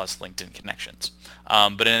 500-plus LinkedIn connections.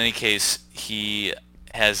 But in any case, he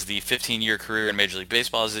has the 15-year career in Major League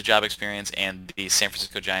Baseball as a job experience and the San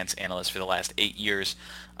Francisco Giants analyst for the last 8 years.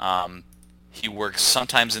 He works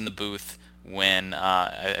sometimes in the booth when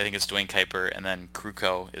I think it's Dwayne Kuiper, and then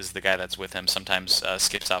Kruko is the guy that's with him. Sometimes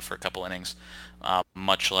skips out for a couple innings,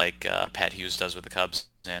 much like Pat Hughes does with the Cubs,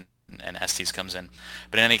 and Estes comes in.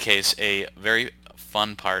 But in any case, a very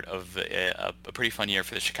fun part of a pretty fun year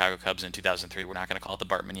for the Chicago Cubs in 2003. We're not going to call it the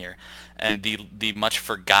Bartman year, and the much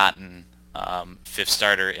forgotten fifth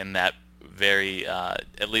starter in that very,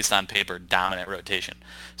 at least on paper, dominant rotation.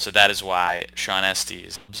 So that is why Sean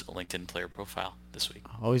Estes' LinkedIn player profile this week.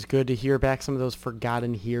 Always good to hear back some of those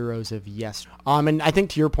forgotten heroes of yes. And I think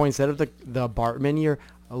to your point, instead of the Bartman year,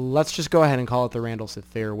 let's just go ahead and call it the Randall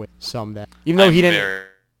Fairway. Even though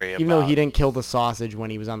he didn't kill the sausage when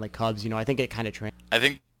he was on the Cubs, I think it kind of I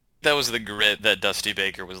think that was the grit that Dusty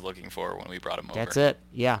Baker was looking for when we brought him over. That's it.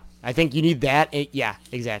 Yeah, I think you need that. Yeah,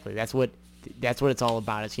 exactly. That's what it's all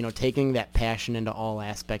about. It's taking that passion into all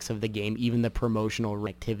aspects of the game, even the promotional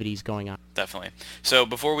activities going on. Definitely. So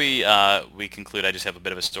before we conclude, I just have a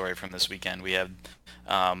bit of a story from this weekend. We had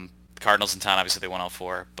Cardinals in town. Obviously, they won all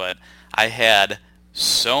four, but I had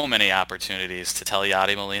so many opportunities to tell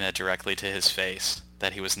Yadi Molina directly to his face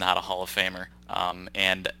that he was not a Hall of Famer.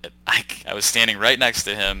 And I was standing right next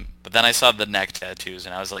to him, but then I saw the neck tattoos,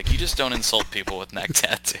 and I was like, you just don't insult people with neck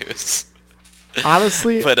tattoos.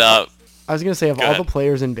 Honestly, but I was going to say, of all the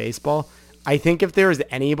players in baseball, I think if there was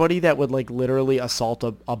anybody that would literally assault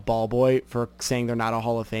a ball boy for saying they're not a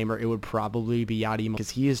Hall of Famer, it would probably be Yadi Molina,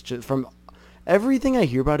 because he is just, from everything I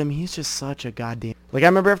hear about him, he's just such a goddamn... I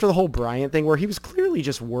remember after the whole Bryant thing where he was clearly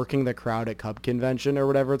just working the crowd at Cub Convention or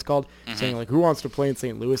whatever it's called, saying, who wants to play in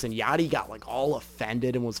St. Louis? And Yachty got, all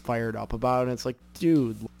offended and was fired up about it. And it's like,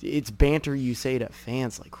 dude, it's banter you say to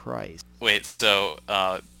fans, Christ. Wait, so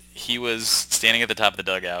he was standing at the top of the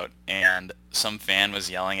dugout, and some fan was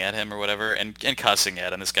yelling at him or whatever, and cussing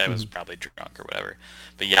at him. This guy was probably drunk or whatever.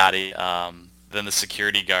 But Yachty, then the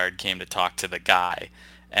security guard came to talk to the guy.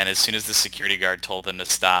 And as soon as the security guard told him to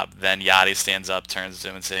stop, then Yachty stands up, turns to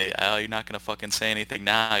him and say, oh, you're not going to fucking say anything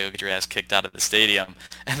now. You'll get your ass kicked out of the stadium.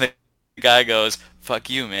 And the guy goes, fuck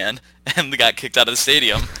you, man. And they got kicked out of the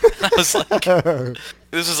stadium. And I was like,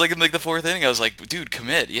 this was in the fourth inning. I was like, dude,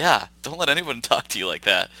 commit. Yeah, don't let anyone talk to you like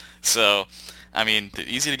that. So, I mean,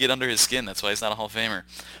 easy to get under his skin. That's why he's not a Hall of Famer.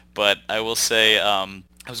 But I will say, I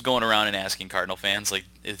was going around and asking Cardinal fans,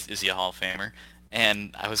 is he a Hall of Famer?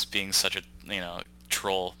 And I was being such a,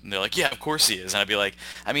 troll, and they're like, yeah, of course he is. And I'd be like,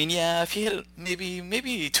 I mean, yeah, if he hit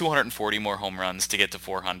maybe 240 more home runs to get to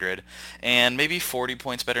 400, and maybe 40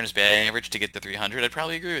 points better in his batting average to get to 300, I'd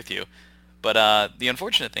probably agree with you. But the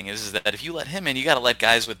unfortunate thing is that if you let him in, you got to let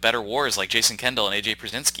guys with better WARs like Jason Kendall and AJ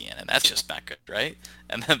Przinsky in, and that's just not good, right?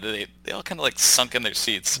 And then they all kind of sunk in their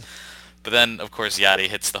seats. But then, of course, Yachty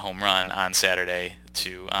hits the home run on Saturday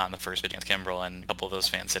on the first pitch against Kimbrel, and a couple of those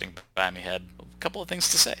fans sitting by me had a couple of things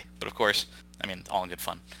to say. But of course, I mean, all in good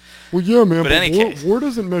fun. Well, yeah, man, but in any case, WAR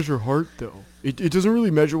doesn't measure heart, though. It doesn't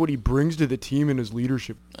really measure what he brings to the team and his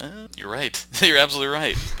leadership. You're right. You're absolutely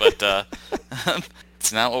right. But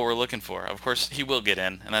it's not what we're looking for. Of course, he will get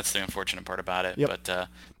in, and that's the unfortunate part about it. Yep. But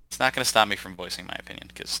it's not going to stop me from voicing my opinion,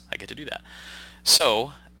 because I get to do that.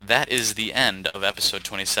 So that is the end of episode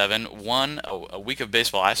 27. A week of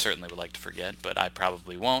baseball I certainly would like to forget, but I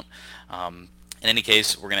probably won't. In any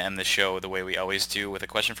case, we're going to end the show the way we always do, with a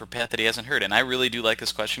question for Pat that he hasn't heard. And I really do like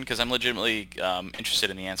this question because I'm legitimately interested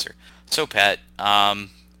in the answer. So, Pat,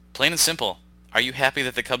 plain and simple, are you happy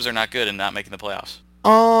that the Cubs are not good and not making the playoffs?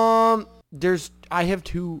 I have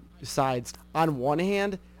two sides. On one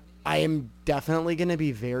hand, I am definitely going to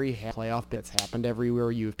be very happy playoff bits happened everywhere.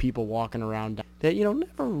 You have people walking around that,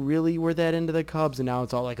 never really were that into the Cubs, and now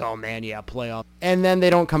it's all like, oh man, yeah, playoff. And then they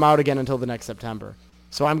don't come out again until the next September.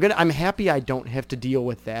 So I'm happy I don't have to deal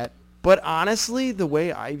with that. But honestly, the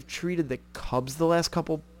way I've treated the Cubs the last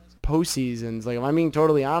couple postseasons, if I'm being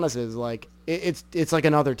totally honest, is it's like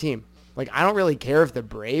another team. I don't really care if the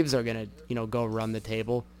Braves are gonna, go run the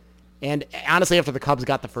table. And honestly, after the Cubs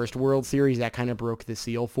got the first World Series, that kind of broke the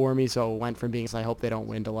seal for me. So it went from being, I hope they don't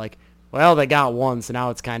win, to well, they got one, so now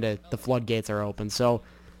it's kind of, the floodgates are open. So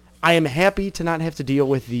I am happy to not have to deal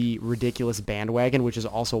with the ridiculous bandwagon, which is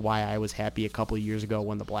also why I was happy a couple of years ago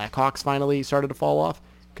when the Blackhawks finally started to fall off,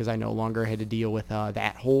 because I no longer had to deal with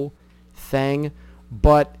that whole thing.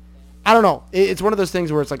 But I don't know. It's one of those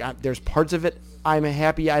things where it's there's parts of it I'm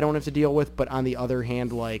happy I don't have to deal with, but on the other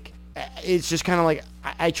hand, it's just kind of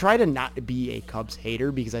I try to not be a Cubs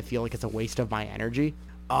hater because I feel like it's a waste of my energy.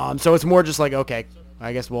 So it's more just okay,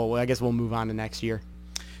 I guess we'll move on to next year.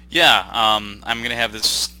 Yeah, I'm gonna have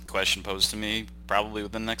this question posed to me probably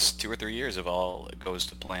within the next 2 or 3 years if all goes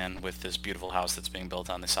to plan with this beautiful house that's being built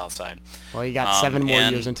on the south side. Well, you got 7 more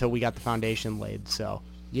years until we got the foundation laid, so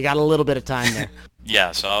you got a little bit of time there.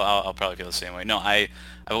 Yeah, so I'll probably feel the same way. No, I've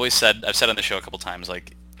said on the show a couple times,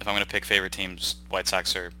 like, if I'm going to pick favorite teams, White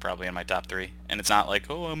Sox are probably in my top 3. And it's not like,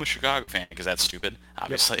 oh, I'm a Chicago fan, because that's stupid,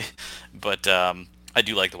 obviously. Yep. But I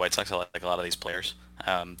do like the White Sox. I like a lot of these players.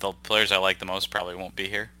 The players I like the most probably won't be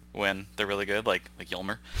here when they're really good, like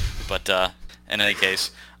Yulmer. But in any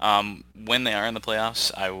case, when they are in the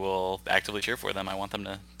playoffs, I will actively cheer for them. I want them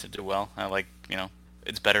to do well. I like,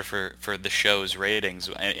 it's better for the show's ratings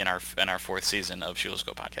in our 4th season of Shoeless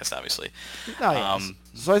Goat Podcast, obviously. Oh, yes.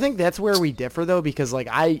 So I think that's where we differ, though, because like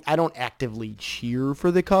I don't actively cheer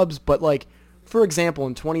for the Cubs, but like, for example,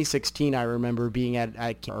 in 2016, I remember being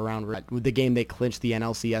at around the game they clinched the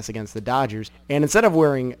NLCS against the Dodgers, and instead of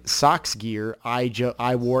wearing Sox gear,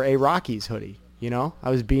 I wore a Rockies hoodie. I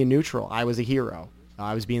was being neutral. I was a hero.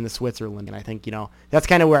 I was being the Switzerland, and I think that's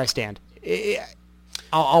kind of where I stand.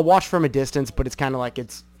 I'll watch from a distance, but it's kind of like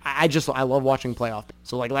I love watching playoff.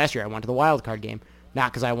 So like last year, I went to the wild card game,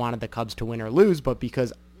 not because I wanted the Cubs to win or lose, but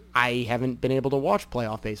because I haven't been able to watch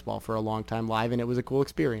playoff baseball for a long time live, and it was a cool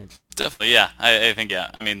experience. Definitely, yeah. I think, yeah.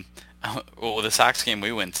 I mean, the Sox game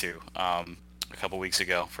we went to a couple weeks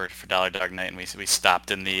ago for Dollar Dog Night, and we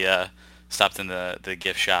stopped in the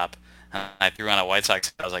gift shop. I threw on a White Sox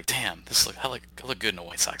hat. I was like, damn, I look good in a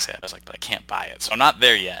White Sox hat. I was like, but I can't buy it. So I'm not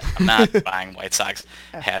there yet. I'm not buying White Sox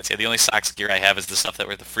hats. Yeah, the only Sox gear I have is the stuff that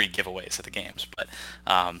were the free giveaways at the games. But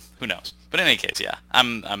who knows? But in any case, yeah,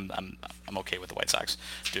 I'm okay with the White Sox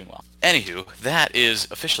doing well. Anywho, that is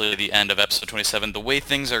officially the end of episode 27. The way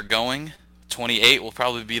things are going, 28 will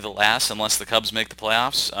probably be the last unless the Cubs make the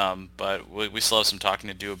playoffs, but we still have some talking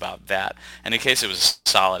to do about that. And in case it was a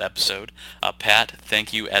solid episode, Pat,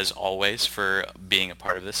 thank you as always for being a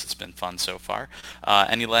part of this. It's been fun so far.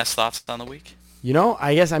 Any last thoughts on the week?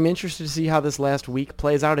 I guess I'm interested to see how this last week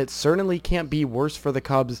plays out. It certainly can't be worse for the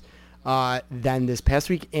Cubs than this past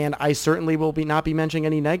week, and I certainly will not be mentioning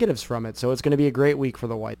any negatives from it, so it's going to be a great week for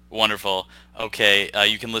the White. Wonderful. Okay,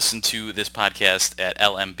 you can listen to this podcast at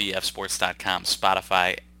lmbfsports.com,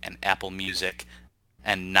 Spotify, and Apple Music,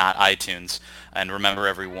 and not iTunes. And remember,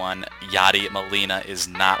 everyone, Yadi Molina is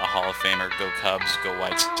not a Hall of Famer. Go Cubs, go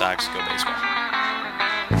White Sox, go baseball.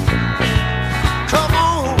 Come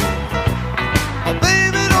on, oh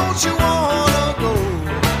baby, don't you wanna go?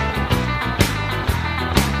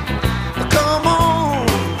 Come on,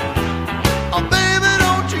 oh baby,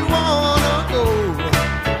 don't you wanna go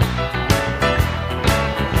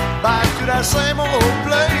back to that same old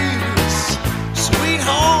place, sweet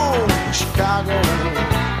home, Chicago.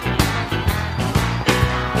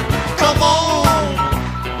 Come on,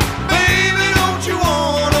 baby, don't you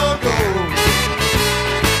wanna go?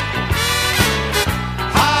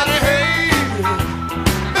 Howdy, hey,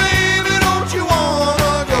 baby, don't you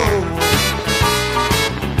wanna go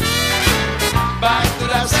back to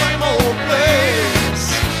that same old place,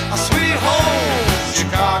 a sweet home,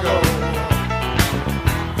 Chicago.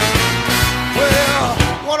 Well,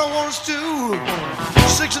 what I want is 2,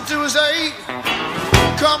 6 and 2 is 8.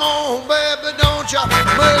 Come on, baby, don't you make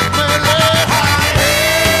me